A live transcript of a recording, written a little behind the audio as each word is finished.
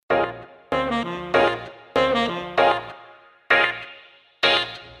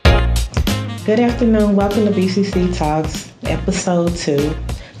Good afternoon. Welcome to BCC Talks, Episode 2.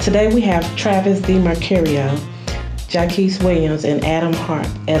 Today we have Travis DeMercurio, Jaques Williams, and Adam Harp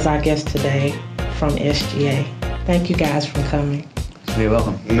as our guests today from SGA. Thank you guys for coming. You're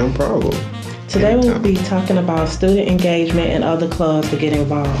welcome. No problem. Today we'll be talking about student engagement and other clubs to get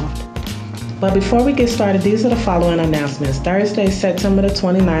involved. But before we get started, these are the following announcements. Thursday, September the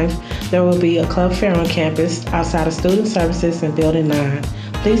 29th, there will be a club fair on campus outside of Student Services in Building 9.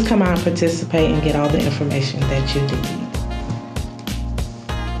 Please come out and participate and get all the information that you need.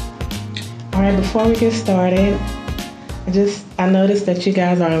 All right, before we get started, I noticed that you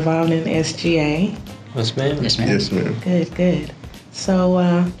guys are involved in SGA. Yes, ma'am. Yes, ma'am. Yes, ma'am. Good. So,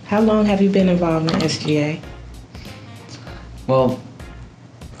 how long have you been involved in SGA? Well,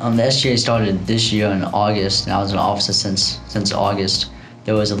 the SGA started this year in August, and I was an officer since August.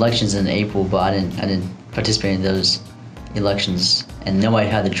 There was elections in April, but I didn't participate in those elections, and nobody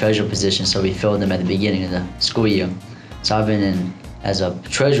had the treasurer position, so we filled them at the beginning of the school year. So I've been in as a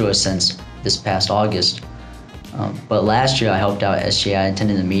treasurer since this past August. But last year I helped out at SGA. I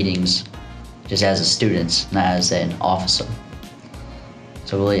attended the meetings just as a student, not as an officer.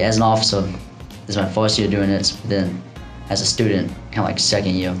 So really, as an officer, this is my first year doing it. But then, as a student, kind of like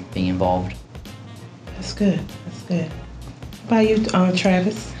second year being involved. That's good. How about you,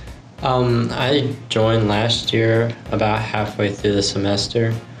 Travis? I joined last year about halfway through the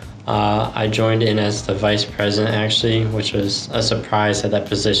semester. I joined in as the vice president, actually, which was a surprise that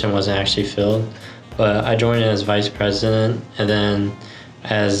position wasn't actually filled. But I joined in as vice president, and then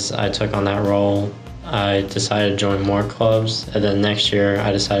as I took on that role, I decided to join more clubs. And then next year,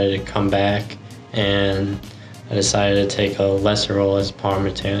 I decided to come back, and I decided to take a lesser role as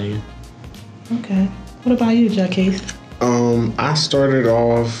parliamentarian. Okay. What about you, Jaques? I started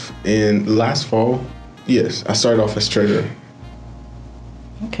off in last fall. Yes, I started off as treasurer.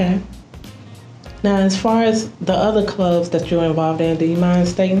 Okay. Now, as far as the other clubs that you're involved in, do you mind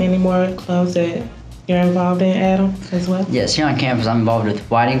stating any more clubs that you're involved in, Adam, as well? Yes, here on campus I'm involved with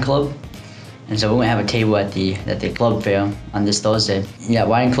Whiting Club, and so we're gonna have a table at the club fair on this Thursday. Yeah,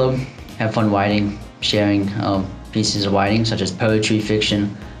 Whiting Club, have fun whiting, sharing pieces of whiting such as poetry,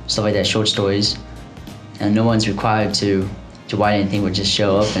 fiction, stuff like that, short stories. And no one's required to write anything, but just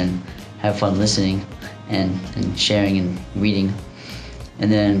show up and have fun listening and sharing and reading.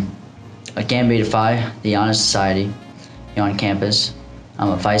 And then at Gambetta Phi, the Honor Society here on campus, I'm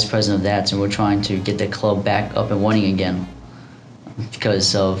a vice president of that, and we're trying to get the club back up and running again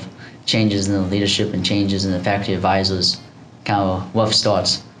because of changes in the leadership and changes in the faculty advisors, kind of rough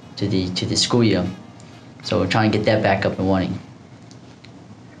starts to the school year. So we're trying to get that back up and running.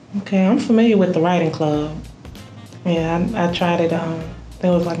 Okay, I'm familiar with the writing club. Yeah, I tried it. That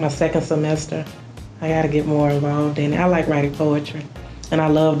was like my second semester. I got to get more involved in it. I like writing poetry, and I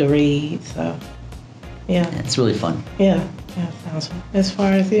love to read. So, yeah. It's really fun. Yeah, sounds fun. As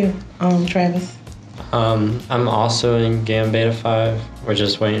far as you, Travis. I'm also in Gambetta 5. We're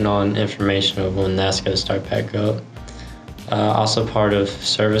just waiting on information of when that's going to start back up. Also part of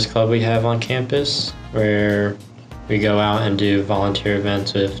service club we have on campus, where we go out and do volunteer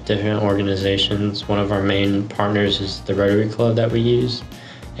events with different organizations. One of our main partners is the Rotary Club that we use,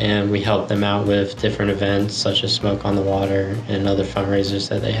 and we help them out with different events such as Smoke on the Water and other fundraisers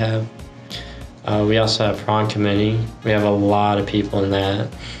that they have. We also have prom committee. We have a lot of people in that,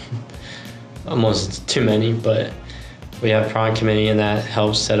 almost too many, but we have prom committee, and that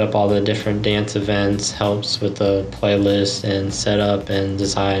helps set up all the different dance events, helps with the playlist and set up and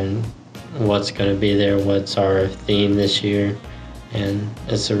design what's going to be there, what's our theme this year. And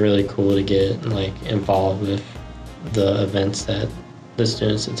it's really cool to get involved with the events that the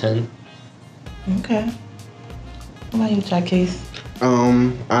students attend. Okay. What about you, Jaques?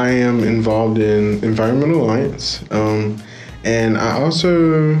 I am involved in Environmental Alliance, and I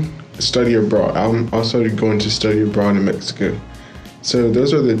also study abroad. I'm also going to study abroad in Mexico. So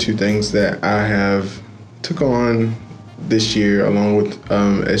those are the two things that I have took on this year along with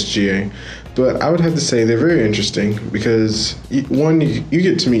SGA. But I would have to say they're very interesting because one, you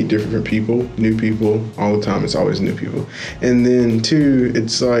get to meet different people, new people all the time. It's always new people. And then two,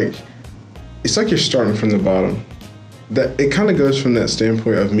 it's like you're starting from the bottom. That it kind of goes from that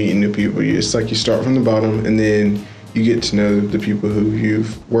standpoint of meeting new people. It's like you start from the bottom and then you get to know the people who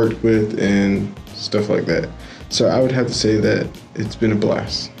you've worked with and stuff like that. So I would have to say that it's been a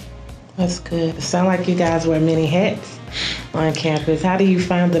blast. That's good. It sounds like you guys wear many hats on campus. How do you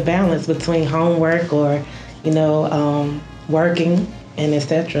find the balance between homework or, working and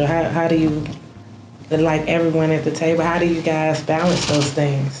etc.? How do you, like everyone at the table, how do you guys balance those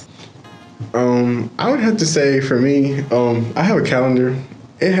things? I would have to say for me, I have a calendar.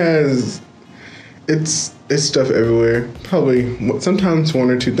 It has It's stuff everywhere. Probably sometimes one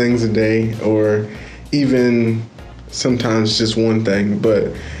or two things a day, or even sometimes just one thing.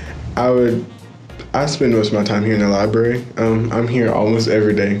 But I spend most of my time here in the library. I'm here almost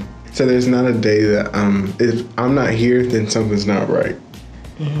every day. So there's not a day that if I'm not here, then something's not right.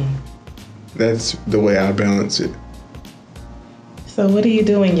 Mm-hmm. That's the way I balance it. So what do you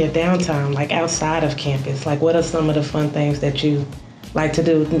do in your downtime, like outside of campus? Like what are some of the fun things that you like to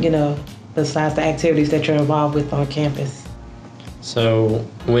do, besides the activities that you're involved with on campus? So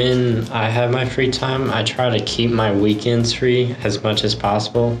when I have my free time, I try to keep my weekends free as much as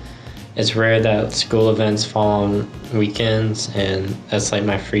possible. It's rare that school events fall on weekends, and that's like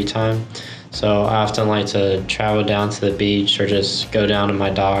my free time. So I often like to travel down to the beach or just go down to my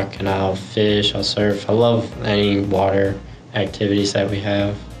dock, and I'll fish, I'll surf. I love any water activities that we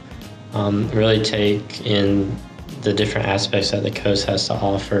have. Really take in the different aspects that the coast has to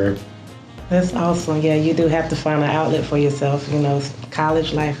offer. That's awesome. Yeah, you do have to find an outlet for yourself.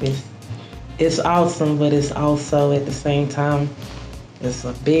 College life it's awesome, but it's also at the same time, it's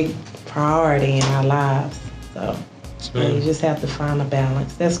a big priority in our lives. So you just have to find a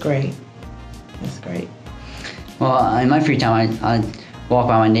balance. That's great. That's great. Well, in my free time, I walk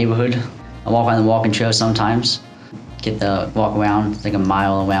around my neighborhood. I walk on the walking trail sometimes. Get the walk around, it's like a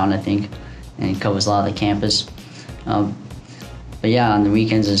mile around, I think, and it covers a lot of the campus. But yeah, on the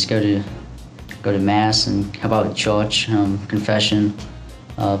weekends, I just go to mass and help out with church, confession,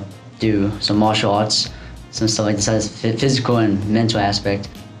 do some martial arts, some stuff like this. That's physical and mental aspect.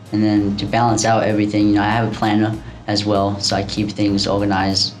 And then to balance out everything, I have a planner as well, so I keep things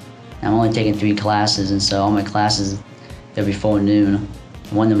organized. And I'm only taking 3 classes, and so all my classes, they're before noon.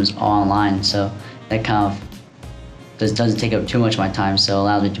 One of them is all online, so that kind of doesn't take up too much of my time, so it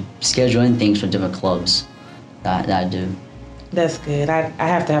allows me to schedule in things for different clubs that I do. That's good. I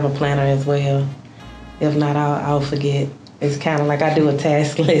have to have a planner as well. If not, I'll forget. It's kind of like I do a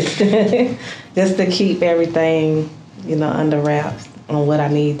task list just to keep everything, under wraps on what I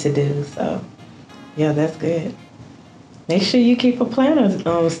need to do. So, yeah, that's good. Make sure you keep a planner,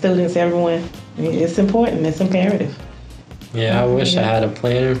 students, everyone. It's important. It's imperative. Yeah, I wish I had a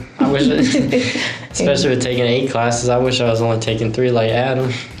planner. I wish, especially with taking 8 classes, I wish I was only taking 3 like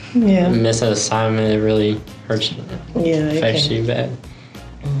Adam. Yeah. Missing an assignment, it really hurts you. Yeah, affects you bad.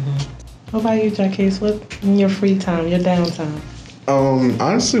 Mm-hmm. What about you, Jaques? What in your free time, your downtime?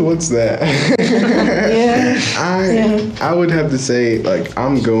 Honestly, what's that? I would have to say, like,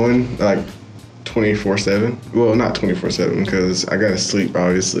 I'm going, like, 24/7. Well, not 24/7 because I gotta sleep,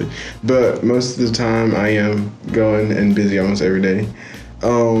 obviously. But most of the time, I am going and busy almost every day.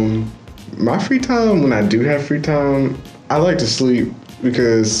 My free time, when I do have free time, I like to sleep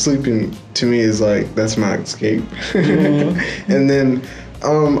because sleeping to me is like, that's my escape. Mm-hmm. And then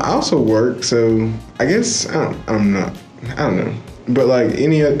I also work, so I guess I don't know. But like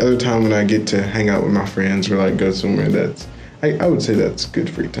any other time when I get to hang out with my friends or like go somewhere, I would say that's good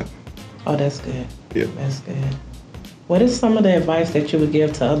free time. Oh, that's good. Yeah. That's good. What is some of the advice that you would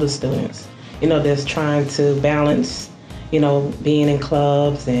give to other students, that's trying to balance, being in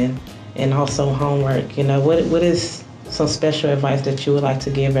clubs and also homework? What is some special advice that you would like to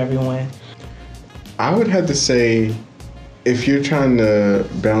give everyone? I would have to say, if you're trying to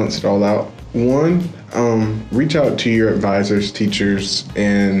balance it all out, one, reach out to your advisors, teachers,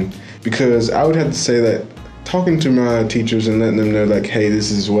 and because I would have to say that talking to my teachers and letting them know, like, hey,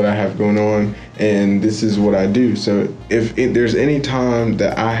 this is what I have going on and this is what I do. So if there's any time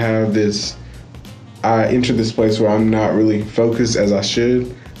that I enter this place where I'm not really focused as I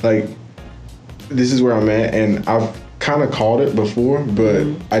should, like, this is where I'm at, and I've kind of called it before, but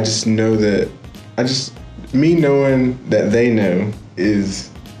I just know that me knowing that they know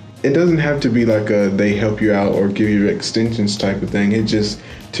it doesn't have to be like they help you out or give you extensions type of thing. It just,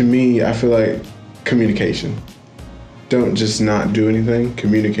 to me, I feel like communication. Don't just not do anything.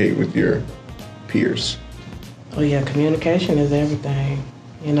 Communicate with your peers. Oh yeah, communication is everything.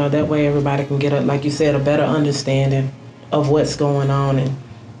 That way everybody can get like you said, a better understanding of what's going on. And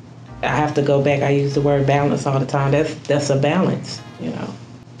I have to go back. I use the word balance all the time. That's a balance.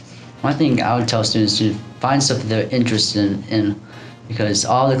 One thing I would tell students to find stuff that they're interested in, because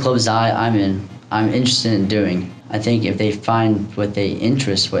all the clubs I'm in, I'm interested in doing. I think if they find what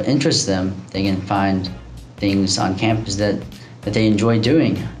interests them, they can find things on campus that they enjoy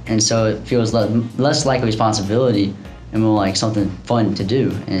doing. And so it feels less like a responsibility and more like something fun to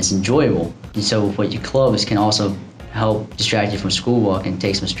do, and it's enjoyable. And so what your clubs can also help distract you from schoolwork and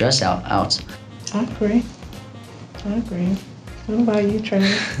take some stress out. I agree. What about you,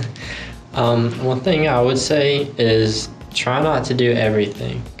 Travis? One thing I would say is try not to do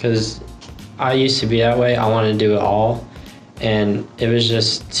everything, because I used to be that way. I wanted to do it all, and it was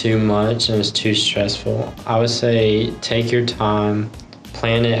just too much and it was too stressful. I would say take your time,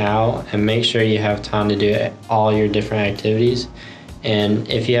 plan it out, and make sure you have time to do all your different activities. And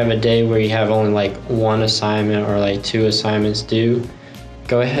if you have a day where you have only like one assignment or like 2 assignments due,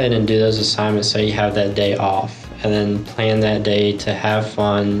 go ahead and do those assignments so you have that day off, and then plan that day to have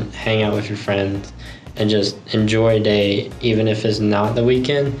fun, hang out with your friends, and just enjoy a day. Even if it's not the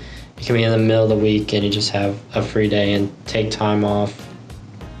weekend, it can be in the middle of the week and you just have a free day, and take time off,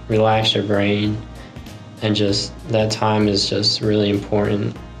 relax your brain, and just that time is just really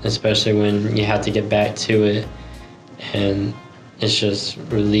important, especially when you have to get back to it, and it's just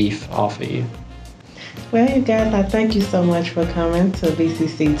relief off of you. Well, you guys, I thank you so much for coming to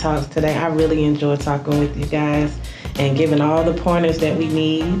BCC Talks today. I really enjoyed talking with you guys and giving all the pointers that we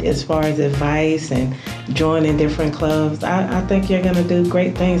need as far as advice and joining different clubs. I think you're going to do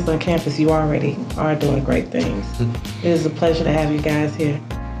great things on campus. You already are doing great things. It is a pleasure to have you guys here.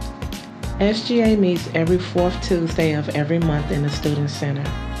 SGA meets every 4th Tuesday of every month in the Student Center.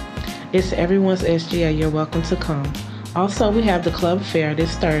 It's everyone's SGA. You're welcome to come. Also, we have the club fair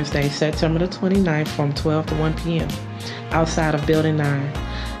this Thursday, September the 29th from 12 to 1 p.m. outside of Building 9.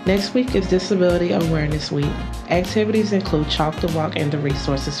 Next week is Disability Awareness Week. Activities include Chalk the Walk and the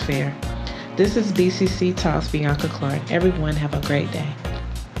Resources Fair. This is BCC Talks, Bianca Clark. Everyone have a great day.